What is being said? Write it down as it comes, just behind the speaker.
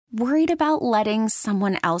Worried about letting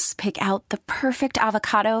someone else pick out the perfect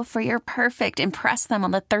avocado for your perfect impress them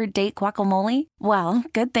on the third date guacamole? Well,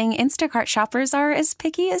 good thing Instacart shoppers are as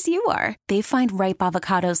picky as you are. They find ripe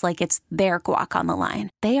avocados like it's their guac on the line.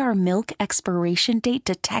 They are milk expiration date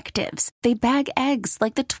detectives. They bag eggs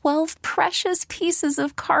like the 12 precious pieces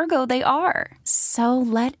of cargo they are. So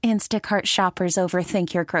let Instacart shoppers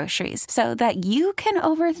overthink your groceries so that you can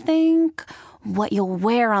overthink what you'll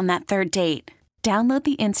wear on that third date. Download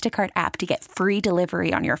the Instacart app to get free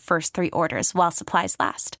delivery on your first 3 orders while supplies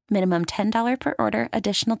last. Minimum $10 per order.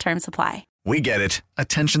 Additional terms apply. We get it.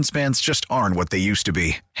 Attention spans just aren't what they used to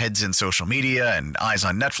be. Heads in social media and eyes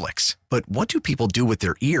on Netflix. But what do people do with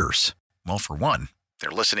their ears? Well, for one, they're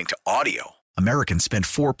listening to audio. Americans spend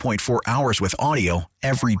 4.4 hours with audio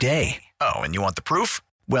every day. Oh, and you want the proof?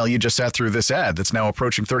 Well, you just sat through this ad that's now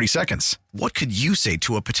approaching 30 seconds. What could you say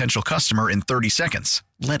to a potential customer in 30 seconds?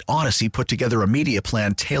 Let Odyssey put together a media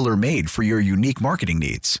plan tailor-made for your unique marketing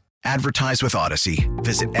needs. Advertise with Odyssey.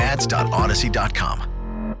 Visit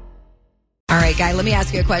ads.odyssey.com. All right, Guy, let me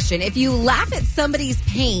ask you a question. If you laugh at somebody's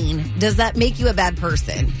pain, does that make you a bad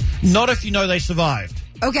person? Not if you know they survived.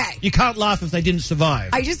 Okay. You can't laugh if they didn't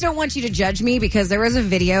survive. I just don't want you to judge me because there was a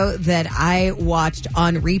video that I watched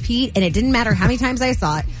on repeat, and it didn't matter how many times I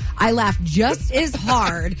saw it. I laughed just as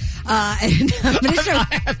hard. And I'm going to show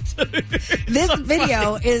I have to. this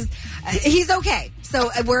video is, he's okay.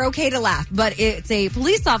 So we're okay to laugh, but it's a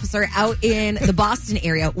police officer out in the Boston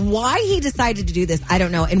area. Why he decided to do this, I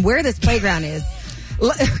don't know. And where this playground is.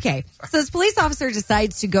 Okay. So this police officer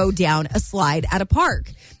decides to go down a slide at a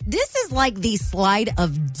park. This is like the slide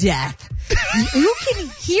of death. You can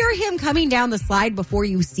hear him coming down the slide before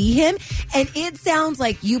you see him, and it sounds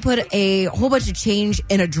like you put a whole bunch of change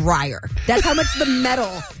in a dryer. That's how much the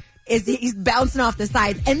metal is. He's bouncing off the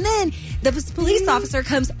sides. And then the police officer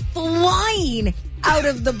comes flying out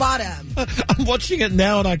of the bottom. I'm watching it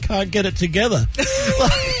now, and I can't get it together.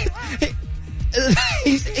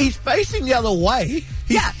 He's facing the other way.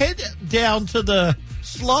 His head down to the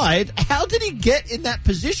slide. How did he get in that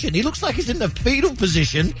position? He looks like he's in the fetal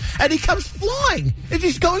position, and he comes flying. And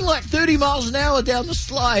he's going like 30 miles an hour down the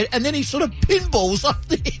slide, and then he sort of pinballs off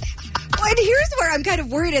the... And here's where I'm kind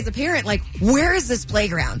of worried as a parent. Like, where is this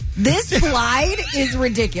playground? This slide is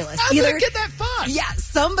ridiculous. How did it get that fast? Yeah,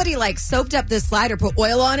 somebody like soaked up this slide or put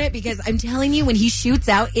oil on it, because I'm telling you, when he shoots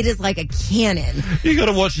out, it is like a cannon. You got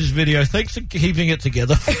to watch this video. Thanks for keeping it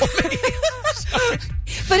together for me.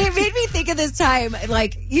 But it made me think of this time,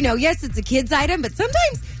 like, you know, yes, it's a kid's item, but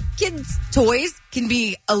sometimes kids' toys can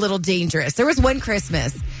be a little dangerous. There was one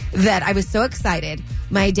Christmas that I was so excited.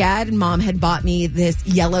 My dad and mom had bought me this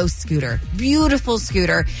yellow scooter, beautiful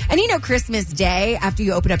scooter. And you know, Christmas Day, after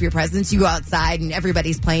you open up your presents, you go outside and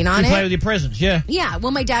everybody's playing on it. You play with your presents, yeah. Yeah,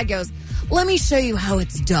 well, my dad goes, let me show you how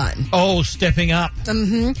it's done. Oh, stepping up.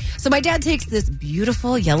 So my dad takes this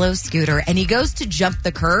beautiful yellow scooter and he goes to jump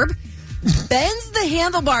the curb, bends the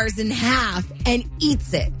handlebars in half, and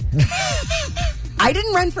eats it. I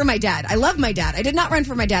didn't run for my dad. I love my dad. I did not run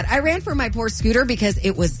for my dad. I ran for my poor scooter because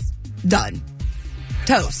it was done.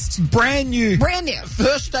 Toast. Brand new. Brand new.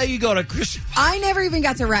 First day you got it, Chris. I never even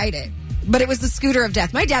got to ride it, but it was the scooter of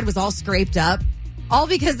death. My dad was all scraped up, all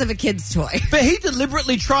because of a kid's toy. But he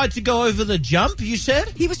deliberately tried to go over the jump, you said?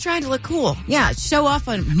 He was trying to look cool. Yeah, show off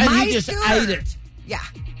on my And he just scooter. ate it. Yeah.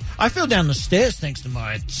 I fell down the stairs thanks to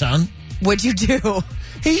my son. What'd you do?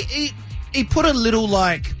 He put a little,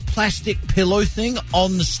 like, plastic pillow thing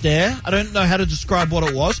on the stair. I don't know how to describe what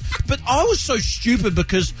it was, but I was so stupid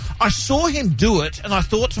because I saw him do it and I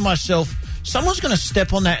thought to myself, someone's going to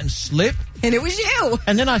step on that and slip. And it was you.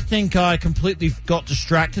 And then I think I completely got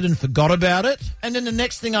distracted and forgot about it. And then the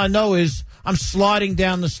next thing I know is I'm sliding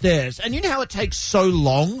down the stairs. And you know how it takes so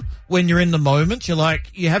long when you're in the moment? You're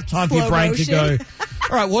like, you have time for your brain to go,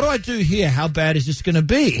 all right, what do I do here? How bad is this going to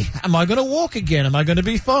be? Am I going to walk again? Am I going to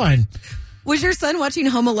be fine? Was your son watching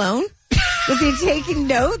Home Alone? Was he taking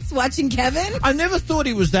notes, watching Kevin? I never thought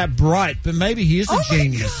he was that bright, but maybe he is a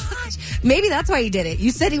genius. Gosh. Maybe that's why he did it. You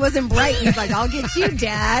said he wasn't bright. He's like, I'll get you,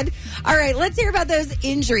 Dad. All right, let's hear about those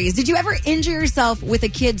injuries. Did you ever injure yourself with a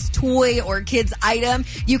kid's toy or kid's item?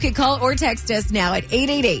 You can call or text us now at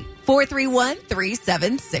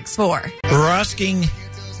 888-431-3764. We're asking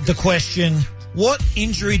the question, what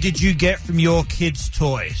injury did you get from your kids'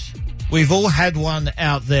 toys? We've all had one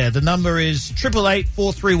out there. The number is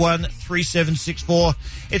 888-431-3764.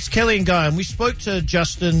 It's Kelli and Guy, and we spoke to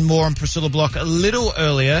Justin Moore and Priscilla Block a little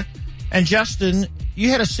earlier. And Justin, you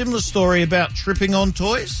had a similar story about tripping on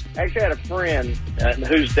toys? Actually, I had a friend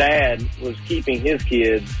whose dad was keeping his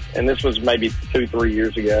kids, and this was maybe 2-3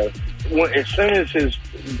 years ago. as soon as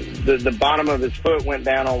the bottom of his foot went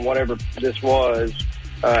down on whatever this was,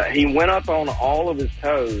 he went up on all of his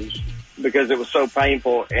toes because it was so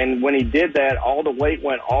painful. And when he did that, all the weight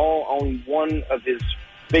went all on one of his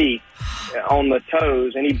feet on the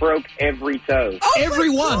toes, and he broke every toe. Oh, every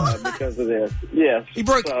one? Because of this. Yes. He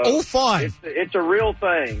broke all 5. It's a real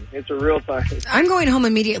thing. It's a real thing. I'm going home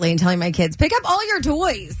immediately and telling my kids, pick up all your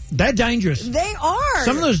toys. They're dangerous. They are.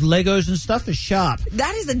 Some of those Legos and stuff is sharp.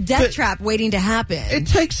 That is a death trap waiting to happen. It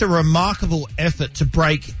takes a remarkable effort to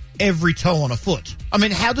break every toe on a foot. I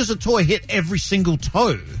mean, how does a toy hit every single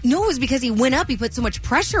toe? No, it was because he went up. He put so much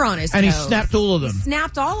pressure on his and toes. He snapped all of them. He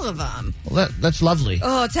snapped all of them. Well, that's lovely.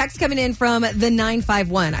 Oh, text coming in from the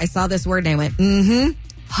 951. I saw this word and I went,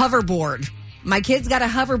 hoverboard. My kids got a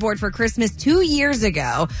hoverboard for Christmas 2 years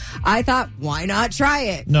ago. I thought, why not try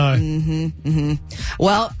it? No.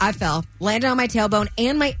 Well, I fell, landed on my tailbone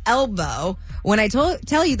and my elbow. When I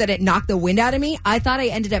tell you that it knocked the wind out of me, I thought I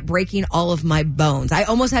ended up breaking all of my bones. I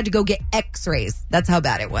almost had to go get x-rays. That's how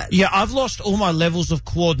bad it was. Yeah, I've lost all my levels of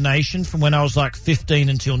coordination from when I was like 15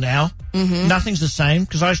 until now. Nothing's the same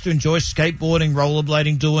because I used to enjoy skateboarding,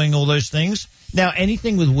 rollerblading, doing all those things. Now,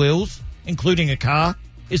 anything with wheels, including a car,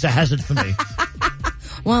 is a hazard for me.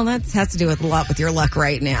 Well, that has to do with a lot with your luck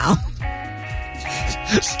right now.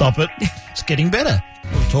 Stop it. It's getting better.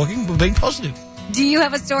 We're being positive. Do you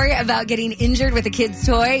have a story about getting injured with a kid's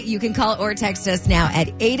toy? You can call or text us now at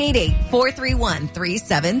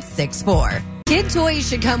 888-431-3764. Kid toys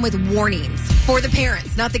should come with warnings for the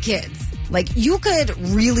parents, not the kids. Like, you could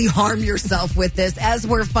really harm yourself with this, as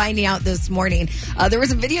we're finding out this morning. There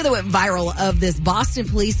was a video that went viral of this Boston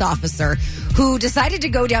police officer who decided to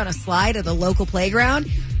go down a slide at the local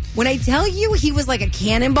playground. When I tell you he was like a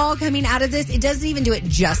cannonball coming out of this, it doesn't even do it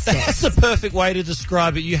justice. That's the perfect way to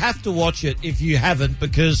describe it. You have to watch it if you haven't,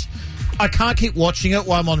 because I can't keep watching it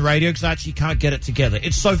while I'm on radio because I actually can't get it together.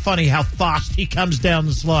 It's so funny how fast he comes down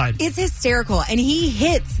the slide. It's hysterical. And he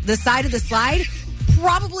hits the side of the slide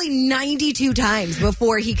probably 92 times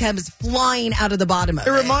before he comes flying out of the bottom of it.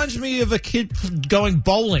 It reminds me of a kid going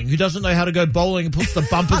bowling who doesn't know how to go bowling and puts the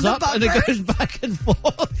bumpers up and it goes back and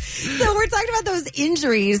forth. So we're talking about those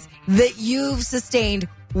injuries that you've sustained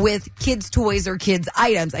with kids' toys or kids'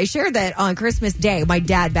 items. I shared that on Christmas Day. My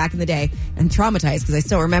dad, back in the day, and traumatized because I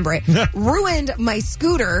still remember it, ruined my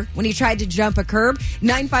scooter when he tried to jump a curb.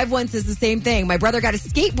 951 says the same thing. My brother got a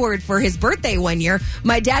skateboard for his birthday one year.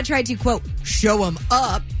 My dad tried to, quote, show him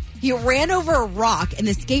up. He ran over a rock and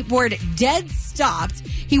the skateboard dead stopped.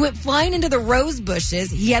 He went flying into the rose bushes.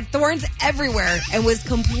 He had thorns everywhere and was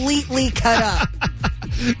completely cut up.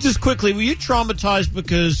 Just quickly, were you traumatized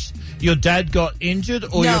because your dad got injured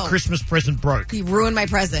or your Christmas present broke? He ruined my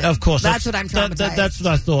present. Of course. That's what I'm traumatized. That's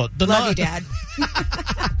what I thought. Love you, Dad.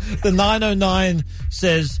 The 909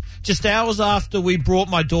 says, just hours after we brought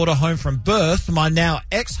my daughter home from birth, my now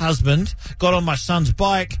ex-husband got on my son's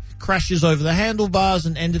bike, crashes over the handlebars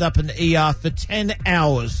and ended up in the ER for 10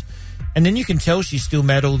 hours. And then you can tell she's still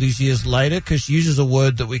mad all these years later because she uses a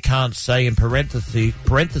word that we can't say in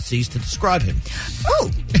parentheses to describe him.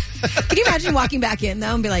 Oh. Can you imagine walking back in,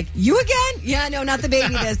 though, and be like, you again? Yeah, no, not the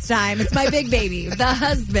baby this time. It's my big baby, the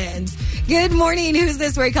husband. Good morning. Who's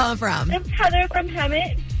this? Where are you calling from? It's Heather from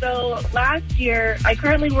Hemet. So last year, I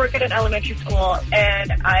currently work at an elementary school,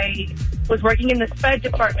 and I was working in the SPED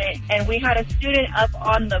department, and we had a student up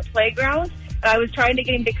on the playground, and I was trying to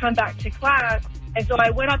get him to come back to class. And so I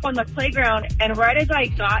went up on the playground, and right as I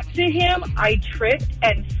got to him, I tripped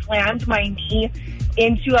and slammed my knee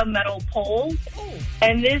into a metal pole.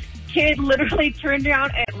 And this kid literally turned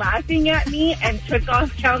around and laughing at me and took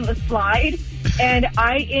off down the slide. And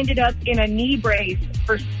I ended up in a knee brace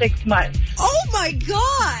for 6 months. Oh, my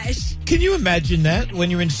gosh. Can you imagine that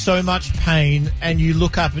when you're in so much pain and you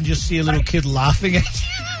look up and just see a little kid laughing at you?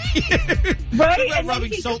 Right, and rubbing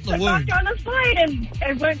then he salt just in the took off wound. down the slide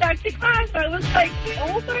and went back to class. I was like,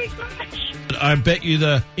 oh my gosh. I bet you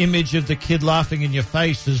the image of the kid laughing in your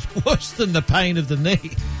face is worse than the pain of the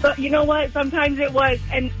knee. But you know what? Sometimes it was.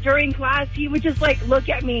 And during class, he would just like look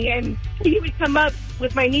at me and he would come up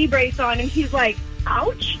with my knee brace on and he's like,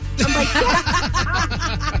 ouch. I'm like, yeah,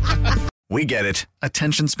 ouch. We get it.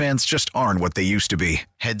 Attention spans just aren't what they used to be.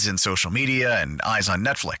 Heads in social media and eyes on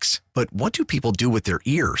Netflix. But what do people do with their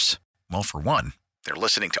ears? Well, for one, they're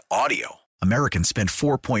listening to audio. Americans spend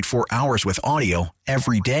 4.4 hours with audio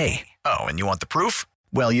every day. Oh, and you want the proof?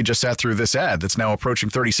 Well, you just sat through this ad that's now approaching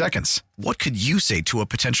 30 seconds. What could you say to a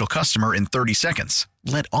potential customer in 30 seconds?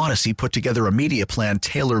 Let Odyssey put together a media plan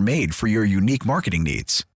tailor-made for your unique marketing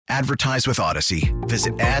needs. Advertise with Odyssey.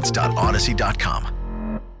 Visit ads.odyssey.com.